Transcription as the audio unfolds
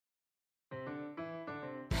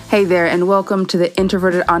Hey there, and welcome to the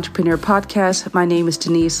Introverted Entrepreneur Podcast. My name is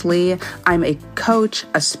Denise Lee. I'm a coach,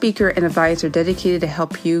 a speaker, and advisor dedicated to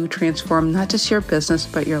help you transform not just your business,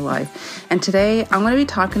 but your life. And today I'm going to be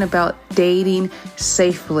talking about dating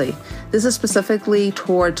safely. This is specifically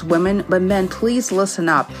towards women, but men, please listen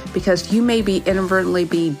up because you may inadvertently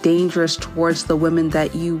be dangerous towards the women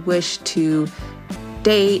that you wish to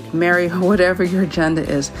date, marry, or whatever your agenda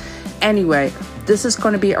is. Anyway, this is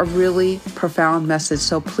going to be a really profound message,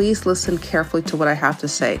 so please listen carefully to what I have to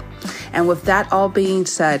say. And with that all being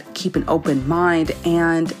said, keep an open mind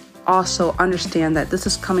and also understand that this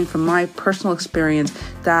is coming from my personal experience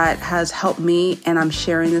that has helped me, and I'm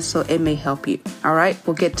sharing this so it may help you. All right,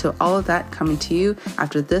 we'll get to all of that coming to you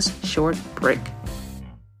after this short break.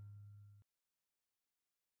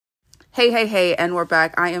 Hey, and we're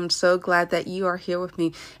back. I am so glad that you are here with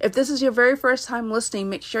me. If this is your very first time listening,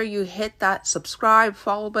 make sure you hit that subscribe,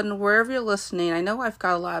 follow button wherever you're listening. I know I've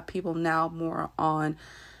got a lot of people now more on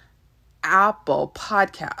Apple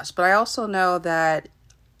Podcasts, but I also know that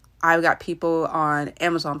I've got people on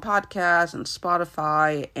Amazon Podcasts and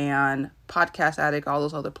Spotify and Podcast Addict, all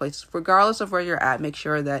those other places. Regardless of where you're at, make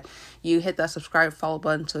sure that you hit that subscribe, follow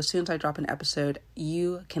button. So as soon as I drop an episode,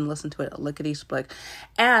 you can listen to it lickety-split.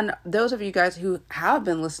 And those of you guys who have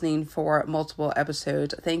been listening for multiple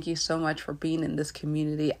episodes, thank you so much for being in this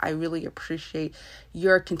community. I really appreciate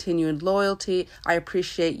your continuing loyalty. I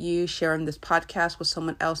appreciate you sharing this podcast with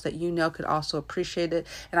someone else that you know could also appreciate it.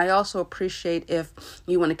 And I also appreciate if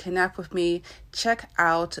you want to connect with me, check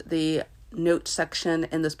out the note section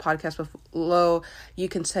in this podcast below. You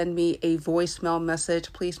can send me a voicemail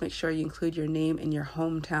message. Please make sure you include your name and your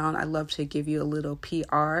hometown. I love to give you a little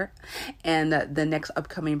PR and the next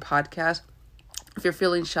upcoming podcast. If you're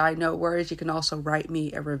feeling shy, no worries. You can also write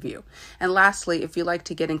me a review. And lastly, if you'd like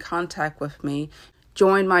to get in contact with me,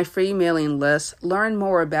 join my free mailing list, learn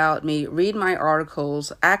more about me, read my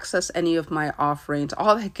articles, access any of my offerings,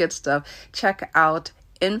 all that good stuff, check out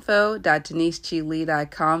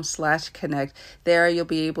info.deniseglee.com/connect. There you'll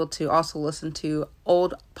be able to also listen to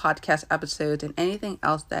old podcast episodes and anything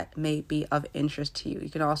else that may be of interest to you.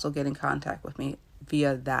 You can also get in contact with me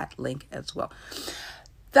via that link as well.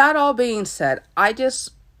 That all being said, I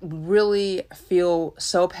just really feel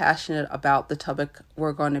so passionate about the topic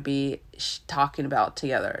we're going to be talking about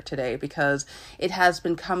together today because it has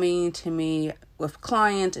been coming to me with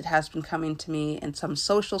clients. It has been coming to me in some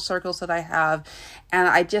social circles that I have, and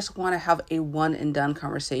I just want to have a one and done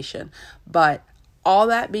conversation. But all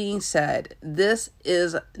that being said, this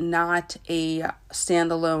is not a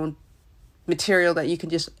standalone material that you can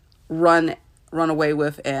just run away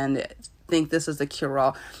with and think this is the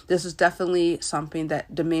cure-all. This is definitely something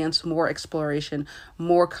that demands more exploration,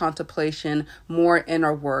 more contemplation, more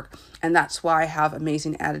inner work. And that's why I have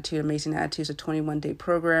Amazing Attitude. Amazing Attitude is a 21-day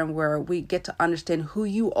program where we get to understand who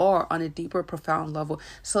you are on a deeper, profound level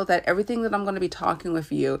so that everything that I'm going to be talking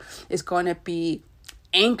with you is going to be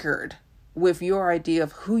anchored with your idea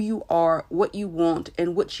of who you are, what you want,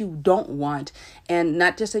 and what you don't want, and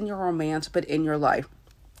not just in your romance, but in your life.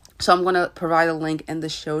 So I'm going to provide a link in the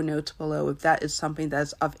show notes below if that is something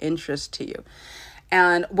that's of interest to you.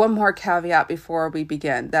 And one more caveat before we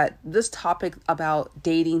begin, that this topic about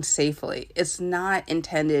dating safely is not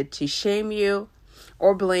intended to shame you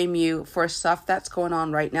or blame you for stuff that's going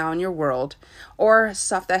on right now in your world or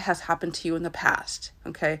stuff that has happened to you in the past.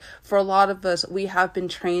 Okay. For a lot of us, we have been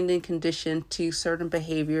trained and conditioned to certain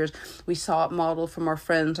behaviors. We saw it modeled from our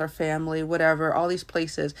friends, our family, whatever, all these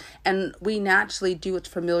places. And we naturally do what's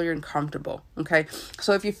familiar and comfortable. Okay.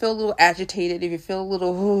 So if you feel a little agitated, if you feel a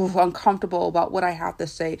little uncomfortable about what I have to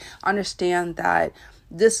say, understand that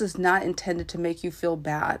this is not intended to make you feel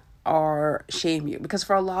bad or shame you, because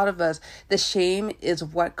for a lot of us, the shame is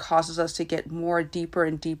what causes us to get more deeper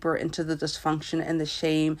and deeper into the dysfunction and the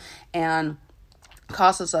shame, and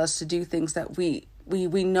causes us to do things that we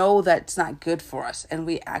know that it's not good for us, and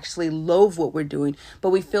we actually loathe what we're doing,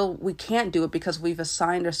 but we feel we can't do it because we've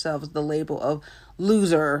assigned ourselves the label of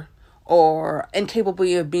loser or incapable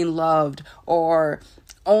of being loved or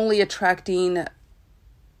only attracting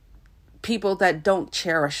people that don't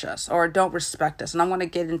cherish us or don't respect us. And I want to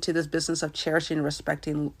get into this business of cherishing and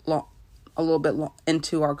respecting a little bit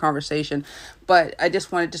into our conversation. But I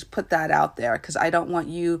just want to just put that out there because I don't want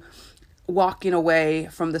you walking away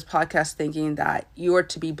from this podcast thinking that you're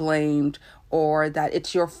to be blamed or that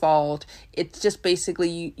it's your fault. It's just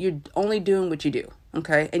basically you're only doing what you do.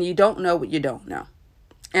 Okay. And you don't know what you don't know.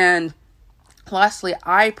 And lastly,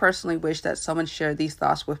 I personally wish that someone shared these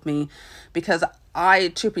thoughts with me because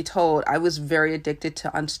truth be told, I was very addicted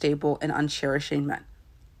to unstable and uncherishing men.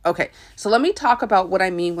 Okay, so let me talk about what I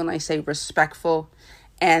mean when I say respectful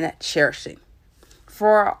and cherishing.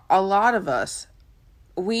 For a lot of us,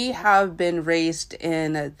 we have been raised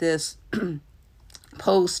in this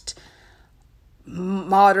post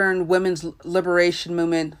modern women's liberation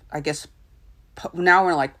movement. I guess now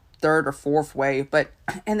we're like third or fourth wave, but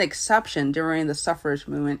an exception during the suffrage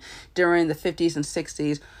movement during the 50s and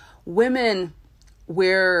 60s, women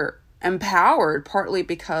were empowered partly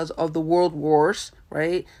because of the world wars,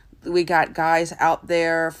 right? We got guys out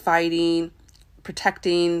there fighting,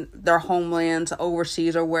 protecting their homelands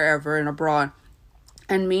overseas or wherever and abroad.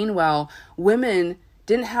 And meanwhile, women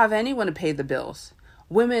didn't have anyone to pay the bills.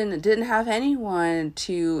 Women didn't have anyone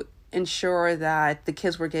to ensure that the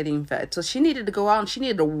kids were getting fed. So she needed to go out and she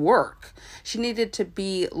needed to work. She needed to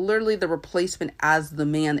be literally the replacement as the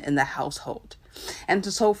man in the household. And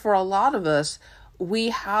so for a lot of us, we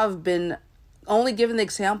have been only given the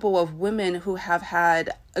example of women who have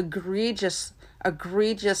had egregious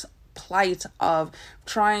plight of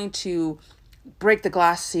trying to break the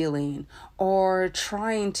glass ceiling or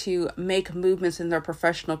trying to make movements in their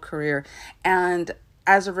professional career. And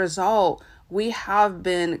as a result, we have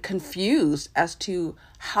been confused as to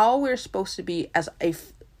how we're supposed to be as a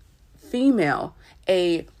female,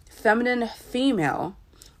 a feminine female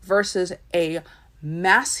versus a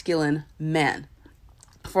masculine man.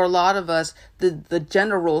 For a lot of us, the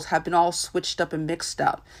gender roles have been all switched up and mixed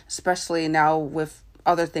up, especially now with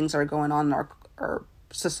other things that are going on in our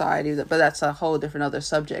society, but that's a whole different other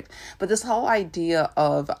subject. But this whole idea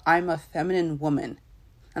of I'm a feminine woman,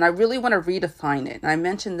 and I really want to redefine it. And I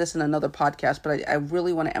mentioned this in another podcast, but I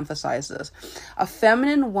really want to emphasize this. A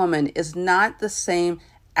feminine woman is not the same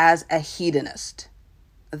as a hedonist.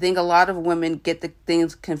 I think a lot of women get the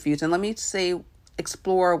things confused. And let me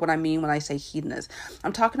explore what I mean when I say hedonist.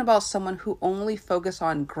 I'm talking about someone who only focuses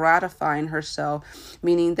on gratifying herself,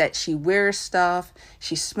 meaning that she wears stuff,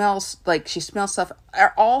 she smells stuff.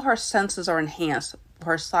 All her senses are enhanced.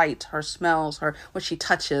 Her sight, her smells, what she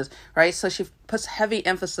touches, right? So she puts heavy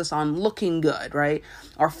emphasis on looking good, right?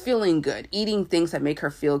 Or feeling good, eating things that make her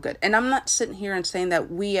feel good. And I'm not sitting here and saying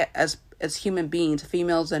that we as human beings,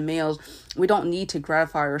 females and males, we don't need to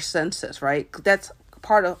gratify our senses, right? That's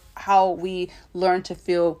part of how we learn to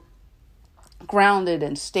feel grounded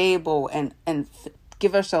and stable and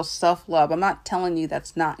give ourselves self-love. I'm not telling you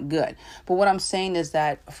that's not good. But what I'm saying is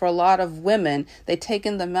that for a lot of women, they take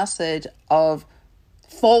in the message of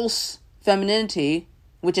false femininity,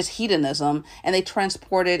 which is hedonism, and they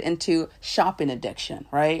transport it into shopping addiction,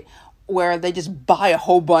 right? Where they just buy a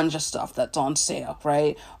whole bunch of stuff that's on sale,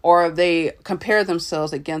 right? Or they compare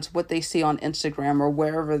themselves against what they see on Instagram or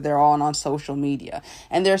wherever they're on social media.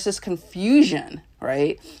 And there's this confusion,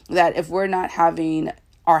 right? That if we're not having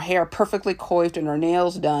our hair perfectly coiffed and our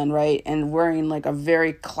nails done, right, and wearing like a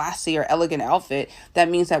very classy or elegant outfit, that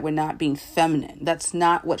means that we're not being feminine. That's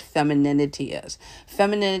not what femininity is.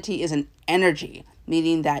 Femininity is an energy,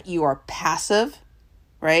 meaning that you are passive,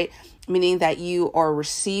 right? Meaning that you are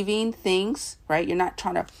receiving things, right?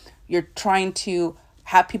 You're trying to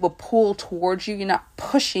have people pull towards you. You're not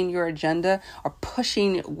pushing your agenda or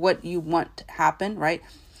pushing what you want to happen, right?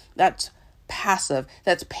 That's passive.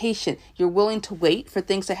 That's patient. You're willing to wait for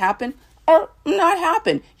things to happen or not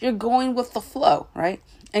happen. You're going with the flow, right?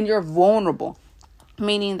 And you're vulnerable,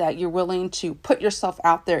 meaning that you're willing to put yourself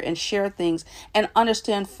out there and share things and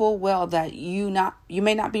understand full well that you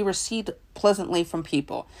may not be received pleasantly from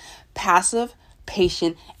people. Passive,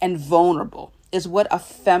 patient, and vulnerable is what a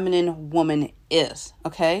feminine woman is,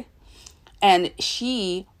 okay? And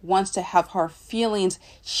she wants to have her feelings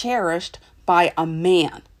cherished by a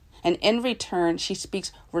man. And in return, she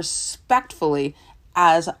speaks respectfully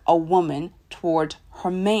as a woman toward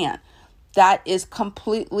her man. That is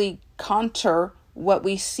completely counter what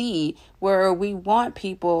we see, where we want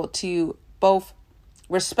people to both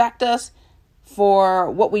respect us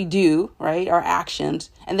for what we do, right, our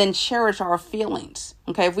actions, and then cherish our feelings.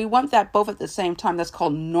 Okay, if we want that both at the same time, that's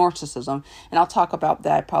called narcissism. And I'll talk about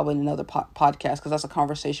that probably in another podcast because that's a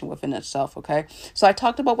conversation within itself. Okay, so I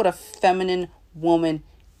talked about what a feminine woman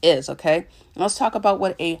is. Okay, let's talk about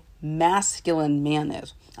what a masculine man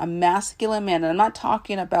is. A masculine man, and I'm not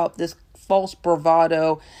talking about this false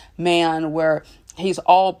bravado man where he's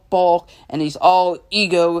all bulk and he's all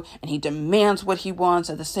ego and he demands what he wants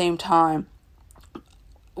at the same time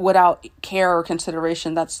without care or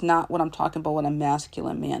consideration. That's not what I'm talking about what a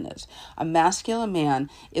masculine man is. A masculine man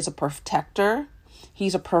is a protector,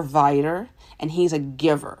 he's a provider, and he's a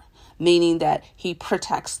giver. meaning that he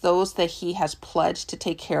protects those that he has pledged to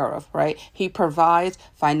take care of, right? He provides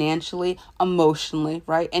financially, emotionally,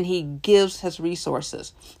 right? And he gives his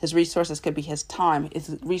resources. His resources could be his time.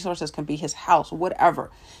 His resources can be his house, whatever.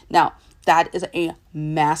 Now, that is a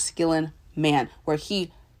masculine man, where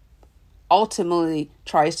he ultimately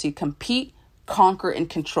tries to compete, conquer, and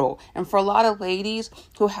control. And for a lot of ladies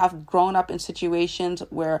who have grown up in situations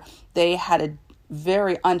where they had a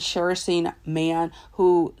very uncherishing man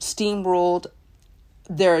who steamrolled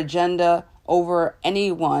their agenda over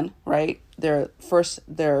anyone, right? Their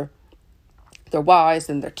wives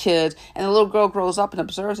and their kids, and the little girl grows up and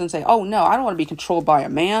observes and say, oh no, I don't want to be controlled by a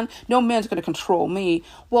man. No man's going to control me.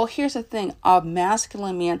 Well, here's the thing. A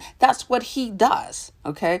masculine man, that's what he does.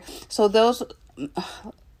 Okay. So those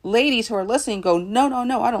ladies who are listening go, no,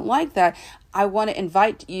 I don't like that. I want to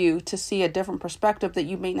invite you to see a different perspective that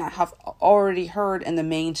you may not have already heard in the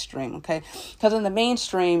mainstream. Okay. Because in the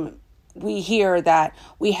mainstream, we hear that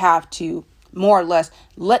we have to more or less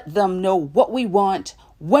let them know what we want,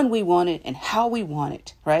 when we want it, and how we want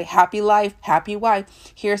it, right? Happy life, happy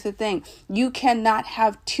wife. Here's the thing. You cannot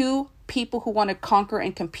have two people who want to conquer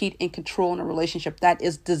and compete and control in a relationship. That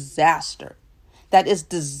is disaster. That is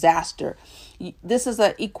disaster. This is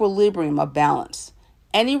an equilibrium, a balance.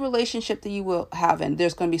 Any relationship that you will have, and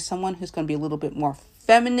there's going to be someone who's going to be a little bit more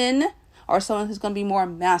feminine or someone who's going to be more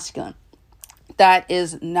masculine. That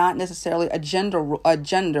is not necessarily a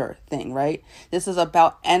gender thing, right? This is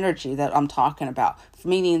about energy that I'm talking about,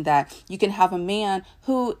 meaning that you can have a man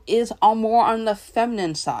who is more on the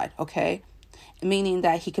feminine side, okay? Meaning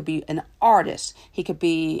that he could be an artist, he could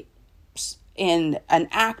be an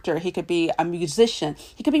actor, he could be a musician,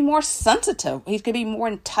 he could be more sensitive, he could be more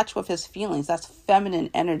in touch with his feelings. That's feminine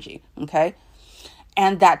energy, okay?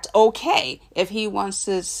 And that's okay if he wants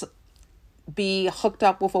to be hooked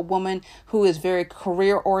up with a woman who is very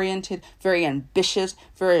career oriented, very ambitious,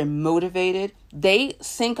 very motivated. They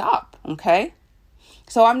sync up, okay?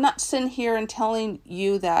 So I'm not sitting here and telling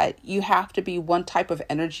you that you have to be one type of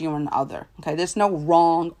energy or another, okay? There's no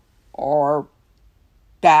wrong or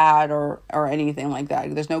bad or anything like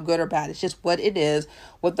that. There's no good or bad. It's just what it is,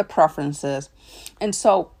 what the preference is. And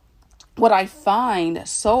so what I find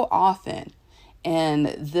so often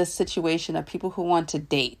in this situation of people who want to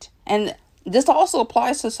date, and this also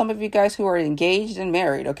applies to some of you guys who are engaged and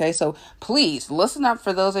married, okay? So please listen up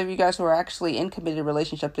for those of you guys who are actually in committed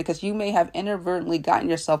relationships, because you may have inadvertently gotten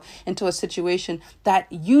yourself into a situation that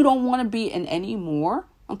you don't want to be in anymore,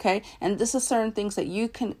 okay? And this is certain things that you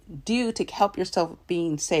can do to help yourself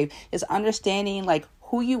being safe, is understanding like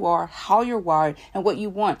who you are, how you're wired, and what you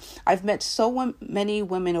want. I've met so many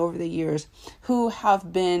women over the years who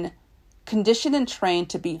have been conditioned and trained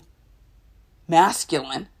to be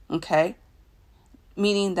masculine, okay?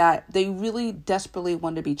 Meaning that they really desperately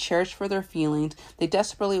want to be cherished for their feelings. They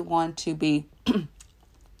desperately want to be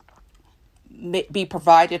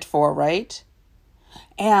provided for, right?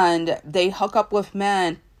 And they hook up with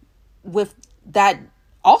men with that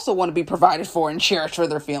also want to be provided for and cherished for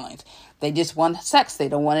their feelings. They just want sex. They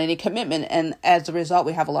don't want any commitment. And as a result,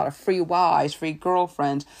 we have a lot of free wives, free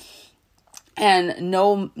girlfriends. And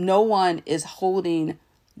no one is holding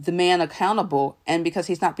the man accountable, and because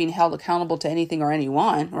he's not being held accountable to anything or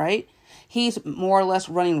anyone, right? He's more or less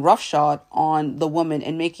running roughshod on the woman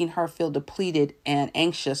and making her feel depleted and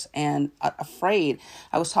anxious and afraid.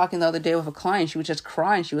 I was talking the other day with a client. She was just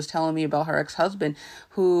crying. She was telling me about her ex-husband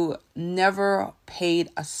who never paid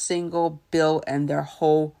a single bill in their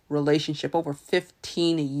whole relationship, over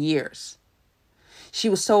 15 years. She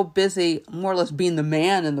was so busy more or less being the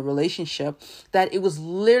man in the relationship that it was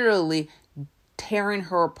literally tearing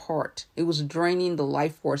her apart. It was draining the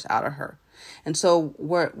life force out of her. And so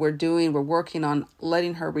what we're working on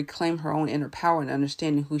letting her reclaim her own inner power and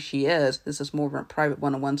understanding who she is. This is more of a private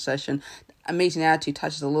one-on-one session. Amazing Attitude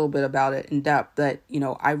touches a little bit about it in depth, that,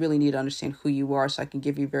 I really need to understand who you are so I can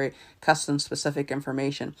give you very custom specific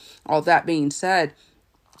information. All that being said,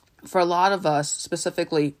 for a lot of us,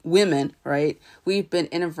 specifically women, right, we've been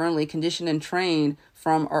inadvertently conditioned and trained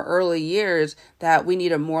from our early years that we need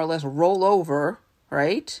to more or less roll over,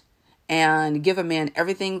 right, and give a man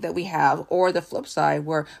everything that we have, or the flip side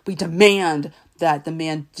where we demand that the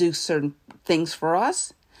man do certain things for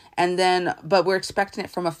us, but we're expecting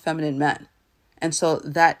it from a feminine man. And so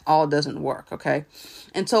that all doesn't work, okay?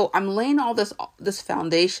 And so I'm laying all this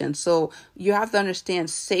foundation. So you have to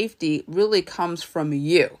understand safety really comes from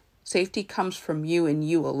you. Safety comes from you and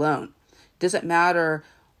you alone. Doesn't matter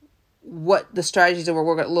what the strategies that we're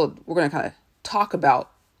going to kind of talk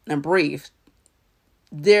about and brief.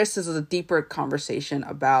 This is a deeper conversation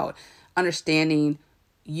about understanding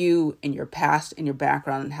you and your past and your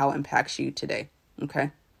background and how it impacts you today.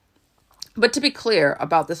 Okay. But to be clear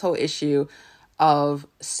about this whole issue of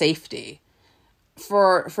safety,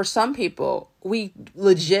 for some people, we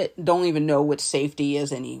legit don't even know what safety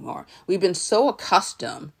is anymore. We've been so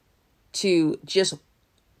accustomed to just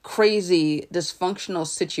crazy dysfunctional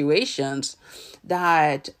situations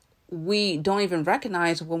that we don't even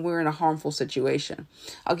recognize when we're in a harmful situation.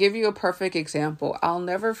 I'll give you a perfect example. I'll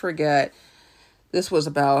never forget, this was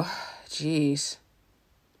about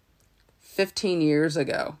 15 years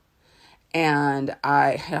ago. And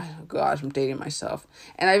I'm dating myself.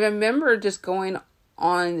 And I remember just going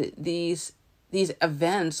on these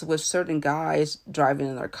events with certain guys driving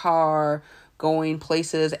in their car, going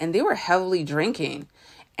places, and they were heavily drinking.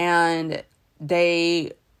 And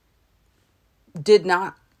they did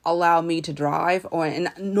not allow me to drive,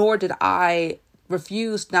 nor did I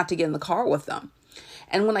refuse not to get in the car with them.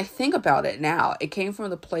 And when I think about it now, it came from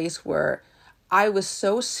the place where I was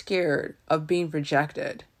so scared of being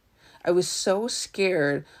rejected. I was so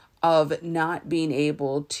scared of not being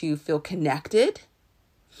able to feel connected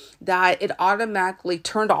that it automatically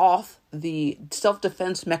turned off the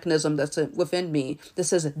self-defense mechanism that's within me that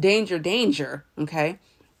says danger, danger. Okay.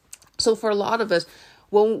 So for a lot of us,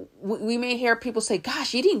 well, we may hear people say,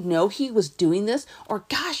 gosh, you didn't know he was doing this, or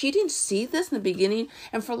gosh, you didn't see this in the beginning.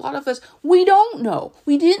 And for a lot of us, we don't know.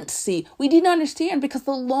 We didn't see. We didn't understand because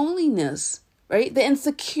the loneliness, right? The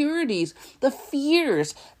insecurities, the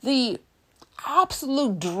fears, the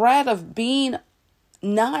absolute dread of being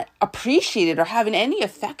not appreciated or having any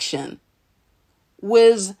affection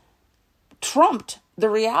was trumped the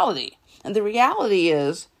reality. And the reality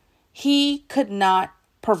is he could not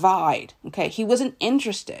provide. Okay. He wasn't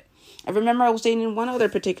interested. I remember I was dating one other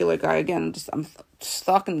particular guy, again, I'm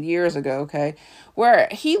talking years ago. Okay. Where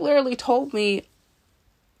he literally told me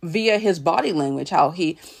via his body language how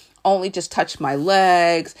he only just touched my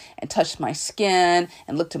legs and touched my skin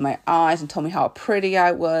and looked in my eyes and told me how pretty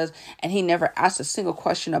I was. And he never asked a single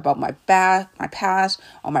question about my past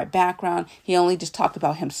or my background. He only just talked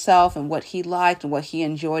about himself and what he liked and what he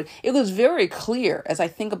enjoyed. It was very clear as I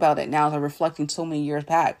think about it now, as I'm reflecting so many years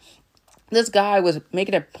back. This guy was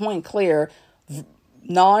making a point clear,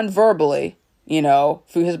 non-verbally,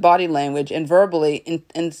 through his body language, and verbally in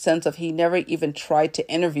the sense of he never even tried to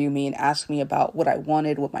interview me and ask me about what I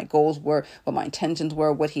wanted, what my goals were, what my intentions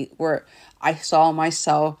were, where I saw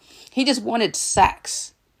myself. He just wanted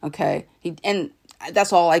sex. Okay. And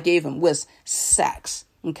that's all I gave him was sex.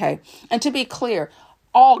 Okay. And to be clear,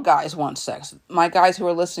 all guys want sex. My guys who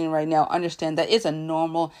are listening right now understand that it's a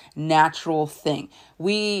normal, natural thing.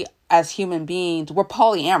 We, as human beings, we're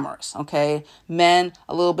polyamorous, okay? Men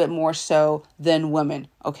a little bit more so than women,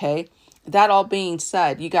 okay? That all being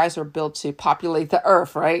said, you guys are built to populate the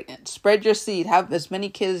earth, right? And spread your seed, have as many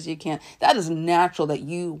kids as you can. That is natural that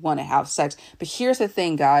you want to have sex. But here's the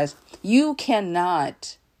thing, guys. You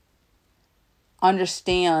cannot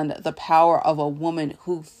understand the power of a woman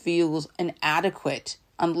who feels inadequate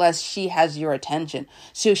unless she has your attention.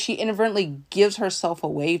 So she inadvertently gives herself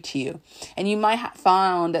away to you. And you might have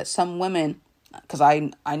found that some women, because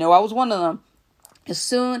I know I was one of them, as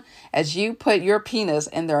soon as you put your penis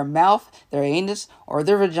in their mouth, their anus, or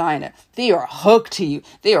their vagina, they are hooked to you.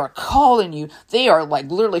 They are calling you. They are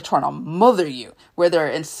like literally trying to mother you, where they're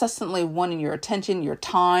incessantly wanting your attention, your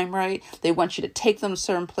time, right? They want you to take them to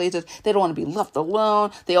certain places. They don't want to be left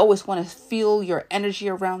alone. They always want to feel your energy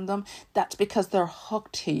around them. That's because they're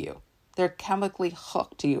hooked to you. They're chemically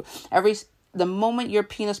hooked to you. The moment your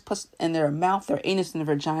penis puts in their mouth, their anus, and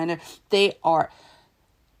their vagina, they are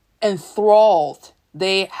enthralled.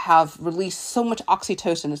 They have released so much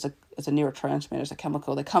oxytocin. It's a neurotransmitter. It's a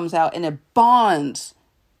chemical that comes out and it bonds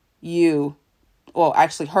you, well,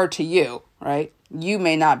 actually her to you, right? You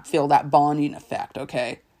may not feel that bonding effect,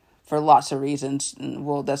 okay, for lots of reasons. And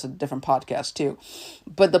well, that's a different podcast too.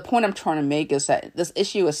 But the point I'm trying to make is that this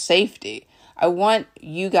issue is safety. I want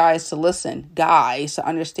you guys to listen, guys, to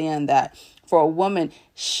understand that for a woman,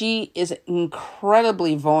 she is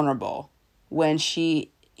incredibly vulnerable when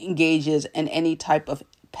she engages in any type of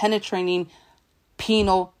penetrating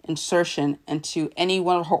penile insertion into any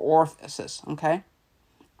one of her orifices, okay?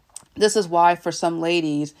 This is why for some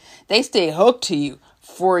ladies, they stay hooked to you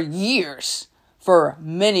for years, for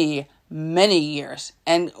many, many years.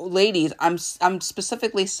 And ladies, I'm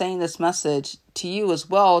specifically saying this message to you as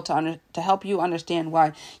well to help you understand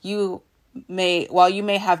why while you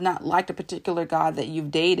may have not liked a particular guy that you've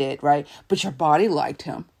dated, right? But your body liked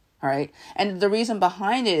him. All right. And the reason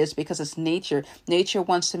behind it is because it's nature. Nature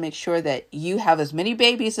wants to make sure that you have as many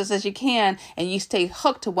babies as you can and you stay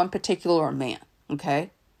hooked to one particular man.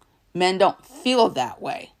 Okay. Men don't feel that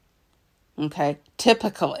way. Okay,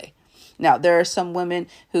 typically. Now, there are some women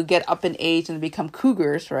who get up in age and become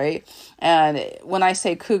cougars, right? And when I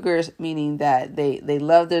say cougars, meaning that they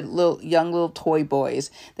love their young little toy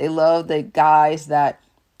boys. They love the guys that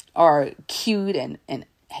are cute and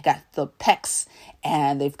got the pecs,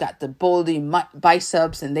 and they've got the bulgy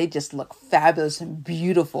biceps, and they just look fabulous and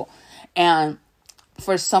beautiful. And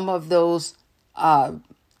for some of those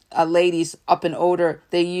ladies up and older,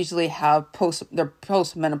 they usually have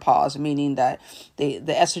post-menopause, meaning that the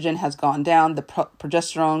estrogen has gone down, the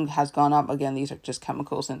progesterone has gone up. Again, these are just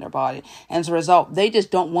chemicals in their body. And as a result, they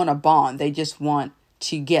just don't want to bond. They just want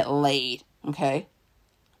to get laid, okay?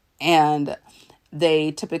 And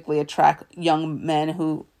they typically attract young men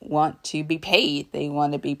who want to be paid. They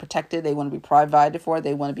want to be protected. They want to be provided for.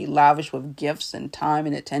 They want to be lavish with gifts and time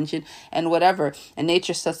and attention and whatever. And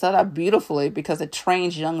nature sets that up beautifully because it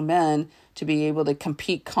trains young men to be able to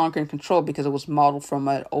compete, conquer, and control because it was modeled from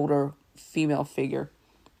an older female figure.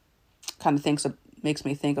 Kind of makes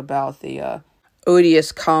me think about the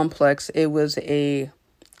Oedipus complex. It was a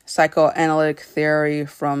psychoanalytic theory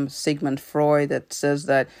from Sigmund Freud that says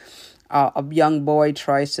that a young boy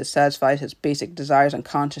tries to satisfy his basic desires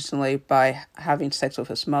unconsciously by having sex with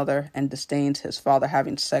his mother and disdains his father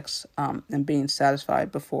having sex and being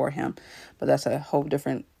satisfied before him. But that's a whole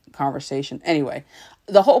different conversation. Anyway,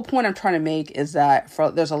 the whole point I'm trying to make is that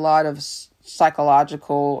there's a lot of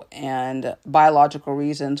psychological and biological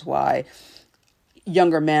reasons why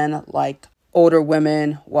younger men like older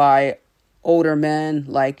women, why older men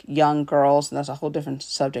like young girls, and that's a whole different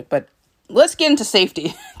subject. But let's get into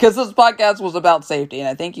safety, because this podcast was about safety. And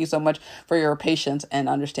I thank you so much for your patience and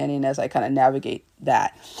understanding as I kind of navigate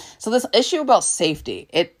that. So this issue about safety,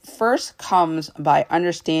 it first comes by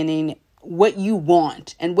understanding what you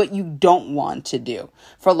want and what you don't want to do.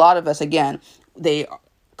 For a lot of us, again,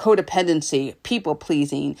 codependency, people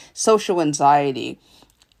pleasing, social anxiety,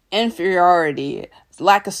 inferiority,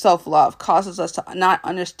 lack of self-love causes us to not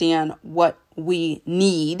understand what we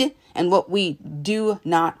need and what we do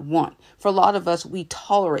not want. For a lot of us, we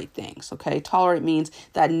tolerate things, okay? Tolerate means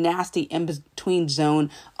that nasty in-between zone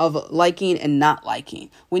of liking and not liking.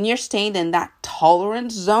 When you're staying in that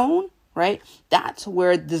tolerance zone, right, that's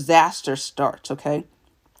where disaster starts, okay?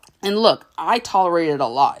 And look, I tolerated a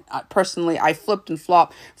lot. Personally, I flipped and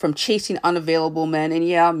flopped from chasing unavailable men, and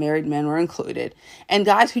yeah, married men were included, and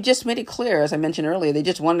guys who just made it clear, as I mentioned earlier, they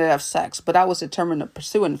just wanted to have sex, but I was determined to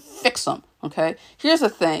pursue and fix them, okay? Here's the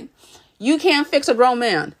thing. You can't fix a grown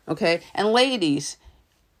man, okay? And ladies,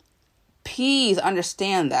 please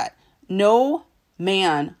understand that no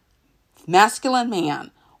man, masculine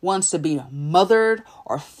man, wants to be mothered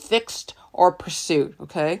or fixed or pursued,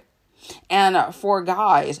 okay? And for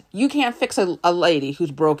guys, you can't fix a lady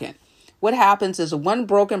who's broken. What happens is one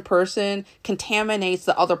broken person contaminates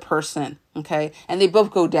the other person, okay? And they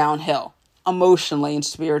both go downhill emotionally and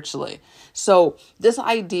spiritually. So this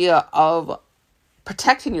idea of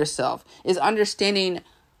protecting yourself is understanding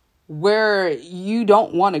where you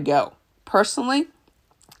don't want to go. Personally,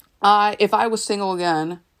 if I was single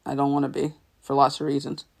again, I don't want to be for lots of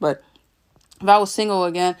reasons, but if I was single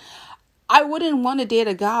again, I wouldn't want to date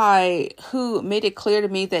a guy who made it clear to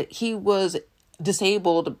me that he was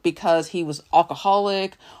disabled because he was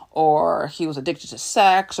alcoholic or he was addicted to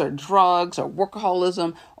sex or drugs or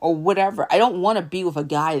workaholism or whatever. I don't want to be with a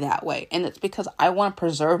guy that way. And it's because I want to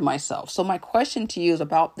preserve myself. So my question to you is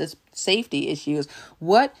about this safety issue is,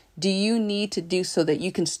 what do you need to do so that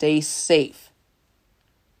you can stay safe?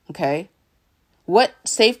 Okay? What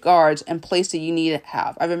safeguards and place do you need to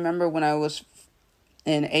have? I remember when I was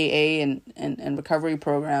in AA and recovery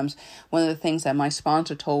programs, one of the things that my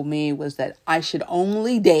sponsor told me was that I should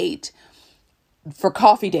only date for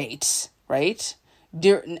coffee dates, right?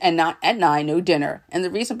 And not at night, no dinner. And the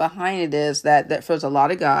reason behind it is that there's a lot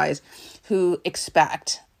of guys who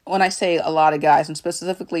expect, when I say a lot of guys, I'm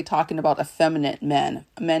specifically talking about effeminate men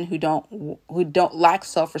who don't lack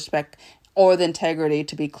self-respect or the integrity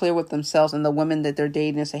to be clear with themselves and the women that they're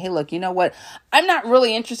dating and say, hey, look, you know what? I'm not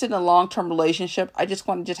really interested in a long-term relationship. I just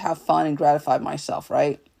want to just have fun and gratify myself,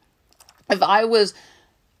 right?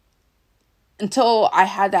 Until I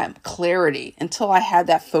had that clarity, until I had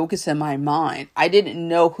that focus in my mind, I didn't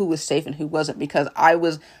know who was safe and who wasn't because I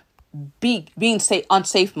was being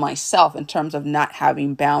unsafe myself in terms of not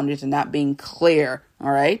having boundaries and not being clear,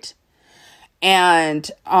 all right? And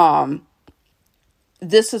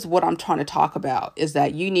this is what I'm trying to talk about, is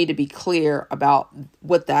that you need to be clear about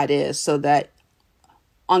what that is so that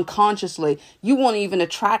unconsciously you won't even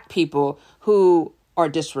attract people who are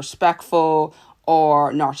disrespectful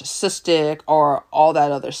or narcissistic or all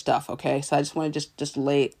that other stuff. Okay. So I just want to just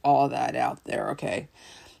lay all that out there. Okay.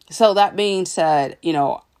 So that being said,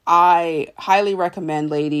 I highly recommend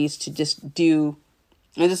ladies to just do,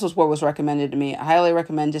 and this was what was recommended to me. I highly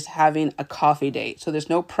recommend just having a coffee date. So there's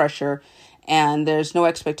no pressure and there's no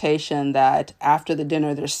expectation that after the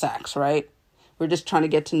dinner there's sex, right? We're just trying to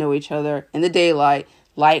get to know each other in the daylight,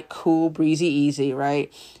 light, cool, breezy, easy,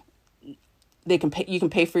 right? You can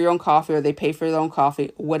pay for your own coffee or they pay for their own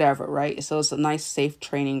coffee, whatever, right? So it's a nice, safe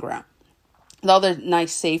training ground. The other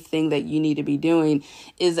nice, safe thing that you need to be doing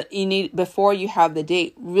is before you have the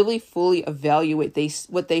date, really fully evaluate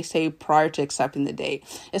what they say prior to accepting the date.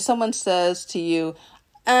 If someone says to you,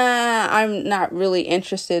 I'm not really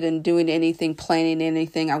interested in doing anything, planning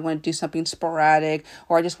anything. I want to do something sporadic,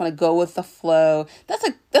 or I just want to go with the flow.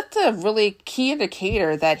 That's a really key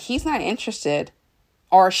indicator that he's not interested,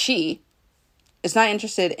 or she is not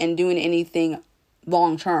interested in doing anything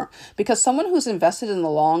long term, because someone who's invested in the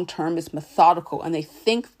long term is methodical and they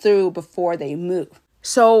think through before they move.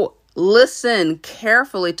 So listen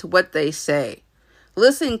carefully to what they say.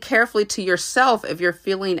 Listen carefully to yourself if you're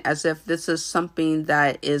feeling as if this is something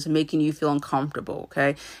that is making you feel uncomfortable,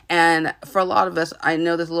 okay? And for a lot of us, I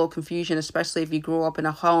know there's a little confusion, especially if you grew up in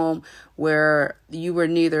a home where you were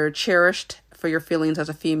neither cherished for your feelings as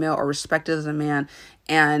a female or respected as a man,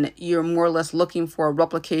 and you're more or less looking for a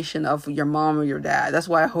replication of your mom or your dad. That's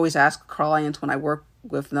why I always ask clients when I work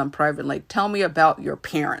with them privately, like, tell me about your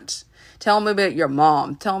parents. Tell me about your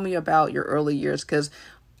mom. Tell me about your early years, because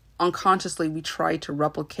unconsciously we try to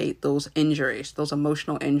replicate those injuries, those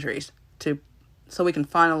emotional injuries, so we can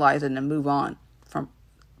finalize it and move on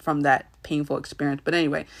from that painful experience. But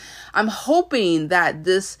anyway, I'm hoping that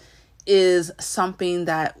this is something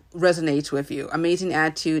that resonates with you. Amazing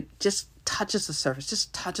Attitude just touches the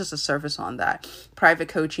surface on that. Private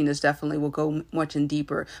coaching will go much in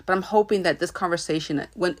deeper, but I'm hoping that this conversation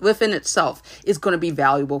within itself is going to be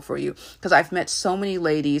valuable for you, because I've met so many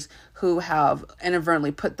ladies who have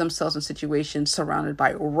inadvertently put themselves in situations surrounded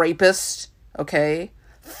by rapists, okay,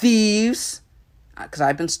 thieves, because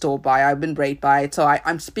I've been stole by, I've been raped by, so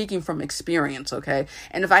I'm speaking from experience, okay?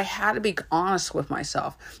 And if I had to be honest with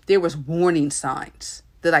myself, there was warning signs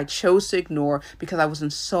that I chose to ignore because I was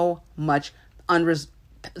in so much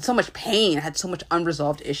pain, I had so much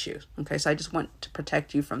unresolved issues, okay? So I just want to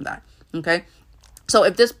protect you from that, okay? So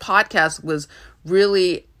if this podcast was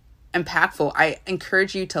really impactful, I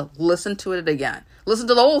encourage you to listen to it again. Listen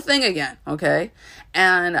to the whole thing again, okay?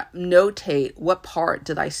 And notate, what part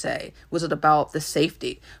did I say? Was it about the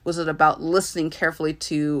safety? Was it about listening carefully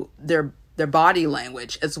to their body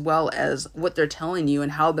language as well as what they're telling you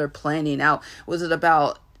and how they're planning out? Was it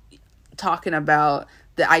about talking about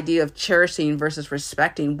the idea of cherishing versus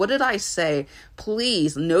respecting? What did I say?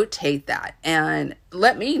 Please notate that and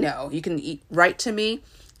let me know. You can write to me.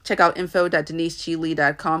 Check out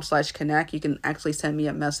info.deniseglee.com/connect. You can actually send me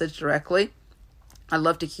a message directly. I'd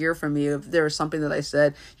love to hear from you if there is something that I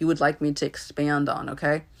said you would like me to expand on,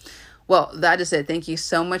 okay? Well, that is it. Thank you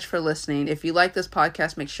so much for listening. If you like this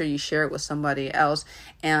podcast, make sure you share it with somebody else.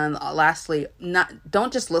 And lastly,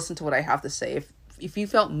 don't just listen to what I have to say. If you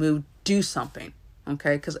felt moved, do something,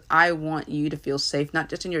 okay? Because I want you to feel safe, not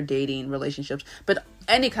just in your dating relationships, but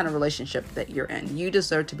any kind of relationship that you're in. You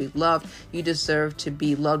deserve to be loved. You deserve to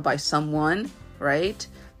be loved by someone, right,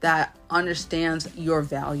 that understands your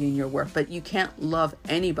value and your worth. But you can't love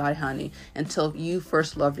anybody, honey, until you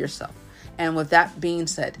first love yourself. And with that being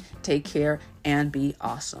said, take care and be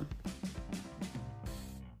awesome.